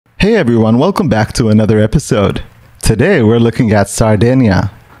Hey everyone, welcome back to another episode. Today we're looking at Sardegna.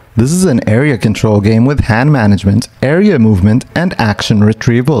 This is an area control game with hand management, area movement, and action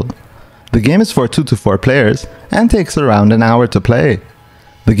retrieval. The game is for 2 to 4 players and takes around an hour to play.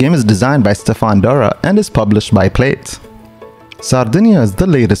 The game is designed by Stefan Dorra and is published by Playte. Sardegna is the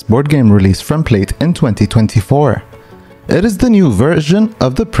latest board game release from Playte in 2024. It is the new version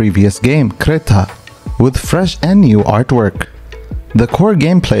of the previous game, Kreta, with fresh and new artwork. The core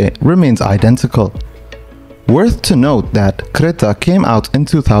gameplay remains identical. Worth to note that Kreta came out in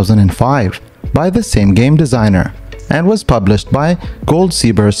 2005 by the same game designer and was published by Gold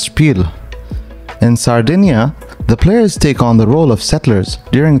Seaburst Spiel. In Sardegna, the players take on the role of settlers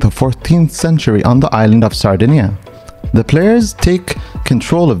during the 14th century on the island of Sardinia. The players take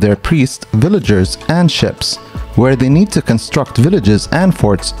control of their priests, villagers, and ships, where they need to construct villages and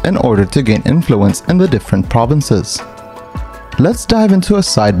forts in order to gain influence in the different provinces. Let's dive into a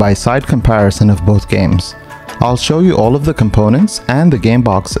side-by-side comparison of both games. I'll show you all of the components and the game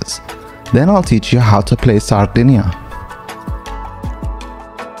boxes. Then I'll teach you how to play Sardegna.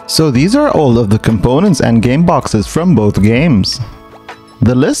 So these are all of the components and game boxes from both games.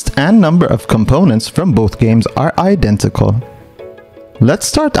 The list and number of components from both games are identical. Let's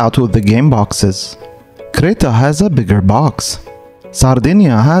start out with the game boxes. Kreta has a bigger box.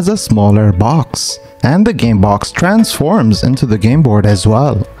 Sardegna has a smaller box. And the game box transforms into the game board as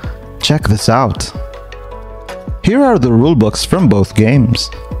well. Check this out. Here are the rulebooks from both games.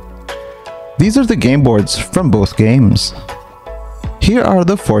 These are the game boards from both games. Here are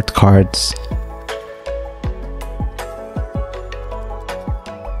the fort cards.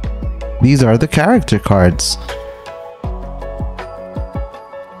 These are the character cards.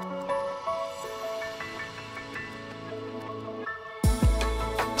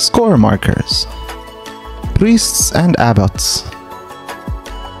 Score markers. Priests and abbots.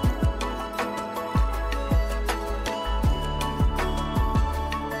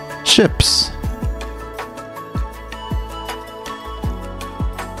 Ships.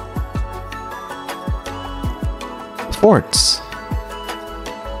 Forts.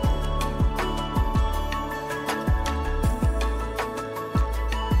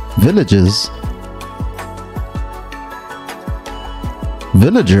 Villages.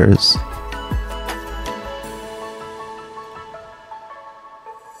 Villagers.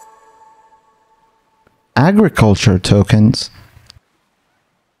 Agriculture tokens.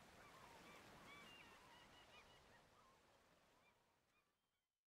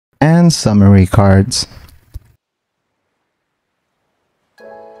 And summary cards.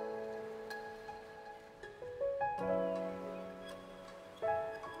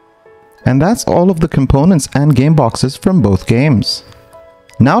 And that's all of the components and game boxes from both games.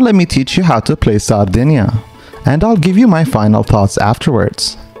 Now let me teach you how to play Sardegna, and I'll give you my final thoughts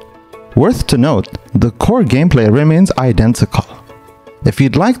afterwards. Worth to note, the core gameplay remains identical. If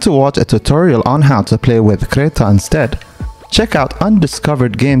you'd like to watch a tutorial on how to play with Kreta instead, check out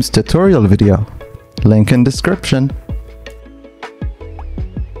Undiscovered Games tutorial video. Link in description.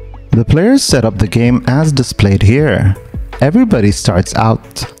 The players set up the game as displayed here. Everybody starts out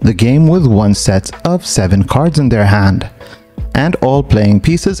the game with one set of 7 cards in their hand, and all playing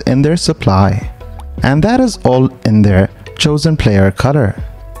pieces in their supply. And that is all in their chosen player color.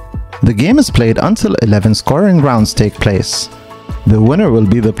 The game is played until 11 scoring rounds take place. The winner will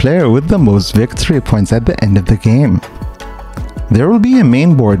be the player with the most victory points at the end of the game. There will be a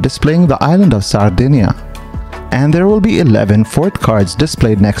main board displaying the island of Sardegna, and there will be 11 fort cards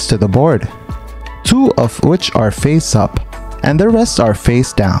displayed next to the board, 2 of which are face up, and the rest are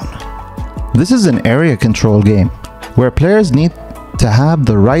face down. This is an area control game, where players need to have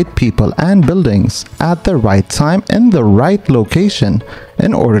the right people and buildings at the right time in the right location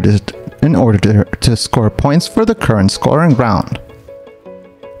in order to score points for the current scoring round.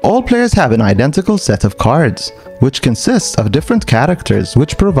 All players have an identical set of cards, which consists of different characters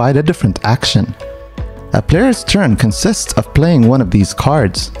which provide a different action. A player's turn consists of playing one of these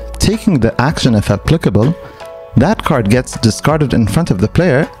cards, taking the action if applicable. That card gets discarded in front of the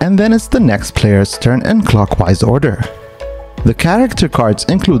player, and then it's the next player's turn in clockwise order. The character cards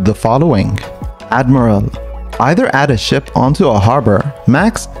include the following. Admiral. Either add a ship onto a harbor,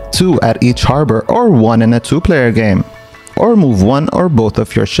 max 2 at each harbor or 1 in a 2-player game, or move 1 or both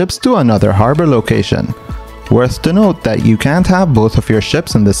of your ships to another harbor location. Worth to note that you can't have both of your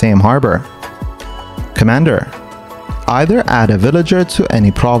ships in the same harbor. Commander. Either add a villager to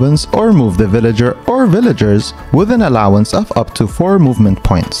any province or move the villager or villagers with an allowance of up to 4 movement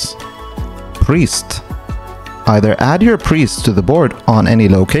points. Priest. Either add your priest to the board on any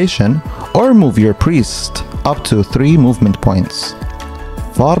location or move your priest up to 3 movement points.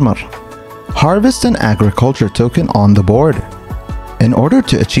 farmer. Harvest an agriculture token on the board. In order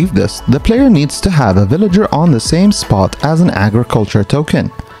to achieve this, the player needs to have a villager on the same spot as an agriculture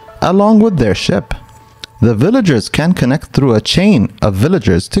token, along with their ship. The villagers can connect through a chain of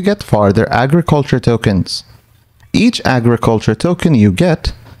villagers to get farther agriculture tokens. Each agriculture token you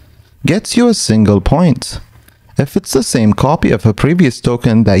gets you a single point. If it's the same copy of a previous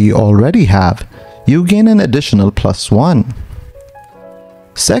token that you already have, you gain an additional +1.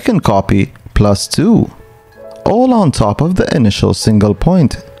 Second copy, +2. All on top of the initial single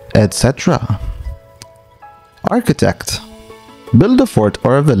point, etc. Architect. Build a fort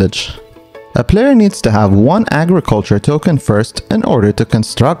or a village. A player needs to have one agriculture token first in order to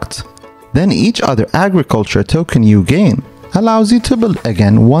construct. Then each other agriculture token you gain allows you to build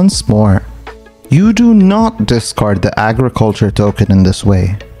again once more. You do not discard the agriculture token in this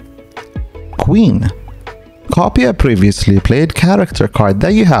way. Queen. Copy a previously played character card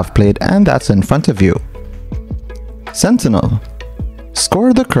that you have played and that's in front of you. Sentinel.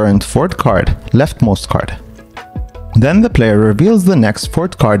 Score the current fort card, leftmost card. Then the player reveals the next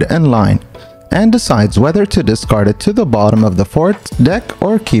fort card in line and decides whether to discard it to the bottom of the fort deck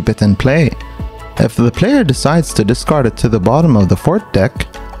or keep it in play. If the player decides to discard it to the bottom of the fort deck,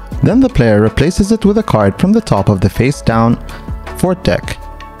 then the player replaces it with a card from the top of the face-down fort deck.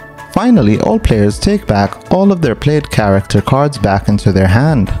 Finally, all players take back all of their played character cards back into their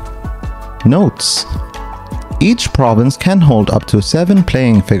hand. Notes. Each province can hold up to 7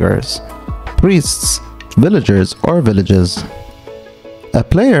 playing figures, priests, villagers, or villages. A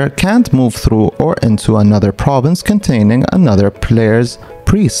player can't move through or into another province containing another player's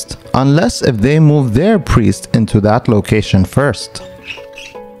priest, unless if they move their priest into that location first.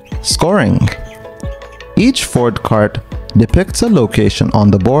 Scoring. Each fort card depicts a location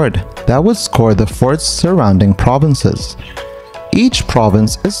on the board that would score the fort's surrounding provinces. Each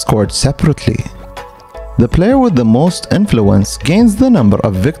province is scored separately. The player with the most influence gains the number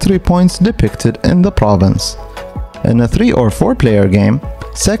of victory points depicted in the province. In a 3 or 4 player game,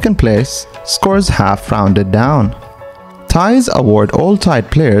 second place scores half rounded down. Ties award all tied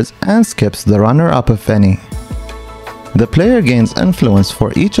players and skips the runner-up if any. The player gains influence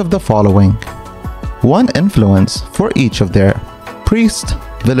for each of the following: 1 influence for each of their priest,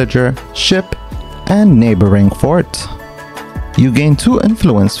 villager, ship, and neighboring fort. You gain 2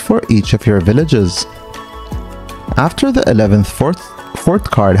 influence for each of your villages. After the 11th fort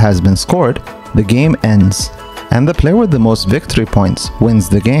card has been scored, the game ends, and the player with the most victory points wins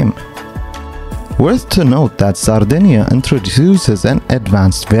the game. Worth to note that Sardegna introduces an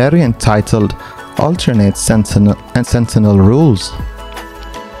advanced variant titled Alternate Sentinel Rules.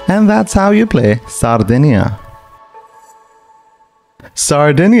 And that's how you play Sardegna.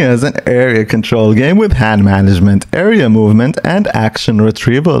 Sardegna is an area control game with hand management, area movement, and action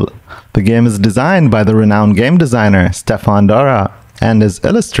retrieval. The game is designed by the renowned game designer Stefan Dorra and is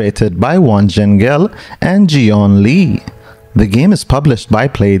illustrated by Won Jin Gil and Jion Lee. The game is published by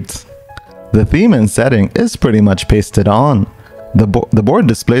Playte. The theme and setting is pretty much pasted on. The board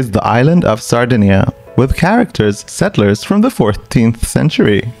displays the island of Sardegna with characters, settlers from the 14th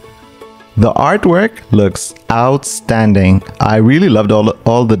century. The artwork looks outstanding. I really loved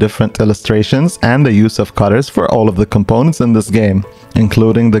all the different illustrations and the use of colors for all of the components in this game,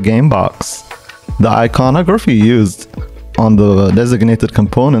 including the game box. The iconography used on the designated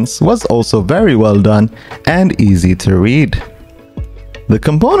components was also very well done and easy to read. The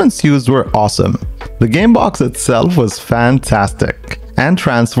components used were awesome. The game box itself was fantastic and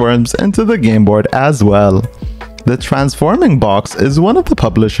transforms into the game board as well. The transforming box is one of the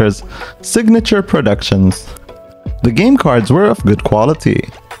publisher's signature productions. The game cards were of good quality.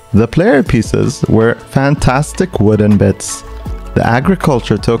 The player pieces were fantastic wooden bits. The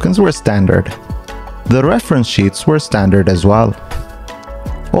agriculture tokens were standard. The reference sheets were standard as well.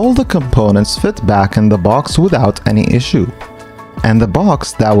 All the components fit back in the box without any issue. And the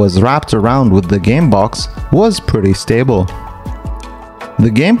box that was wrapped around with the game box was pretty stable.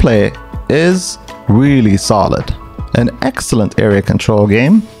 The gameplay is really solid. An excellent area control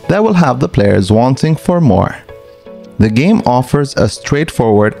game that will have the players wanting for more. The game offers a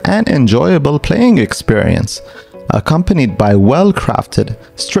straightforward and enjoyable playing experience, accompanied by well-crafted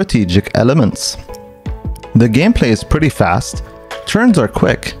strategic elements. The gameplay is pretty fast, turns are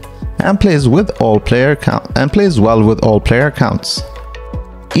quick, and plays well with all player counts.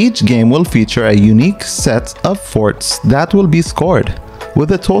 Each game will feature a unique set of forts that will be scored,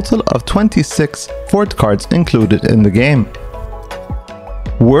 with a total of 26 fort cards included in the game.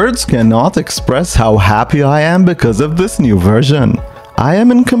 Words cannot express how happy I am because of this new version. I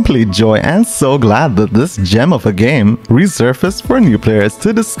am in complete joy and so glad that this gem of a game resurfaced for new players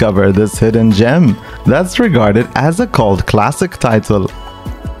to discover this hidden gem that's regarded as a cult classic title.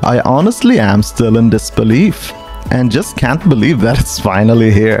 I honestly am still in disbelief and just can't believe that it's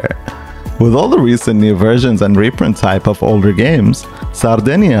finally here. With all the recent new versions and reprint type of older games,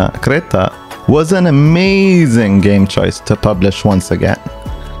 Sardegna Kreta was an amazing game choice to publish once again.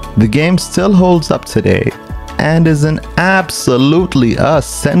 The game still holds up today and is an absolutely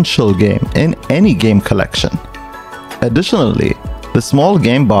essential game in any game collection. Additionally, the small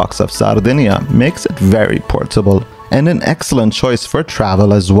game box of Sardegna makes it very portable and an excellent choice for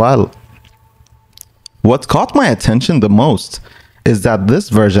travel as well. What caught my attention the most is that this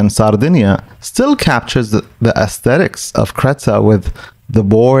version Sardegna still captures the aesthetics of Kreta with the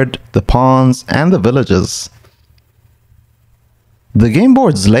board, the pawns, and the villages. The game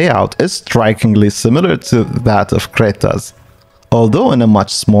board's layout is strikingly similar to that of Kreta's, although in a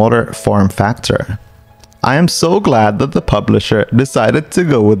much smaller form factor. I am so glad that the publisher decided to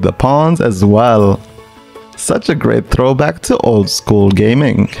go with the pawns as well. Such a great throwback to old school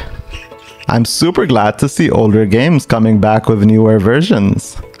gaming. I'm super glad to see older games coming back with newer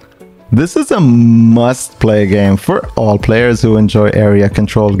versions. This is a must-play game for all players who enjoy area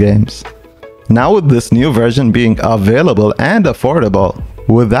control games. Now with this new version being available and affordable,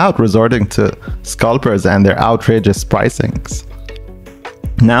 without resorting to scalpers and their outrageous pricings.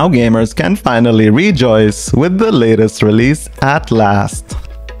 Now gamers can finally rejoice with the latest release at last.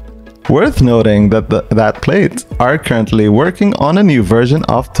 Worth noting that Playte are currently working on a new version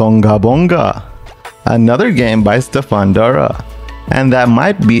of Tonga Bonga, another game by Stefan Dorra, and that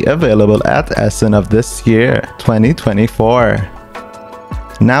might be available at Essen of this year, 2024.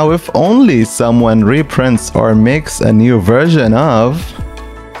 Now if only someone reprints or makes a new version of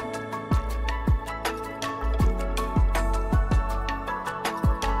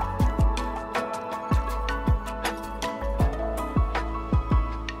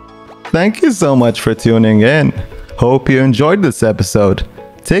Thank you so much for tuning in. Hope you enjoyed this episode.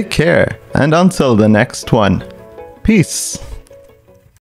 Take care, and until the next one, peace.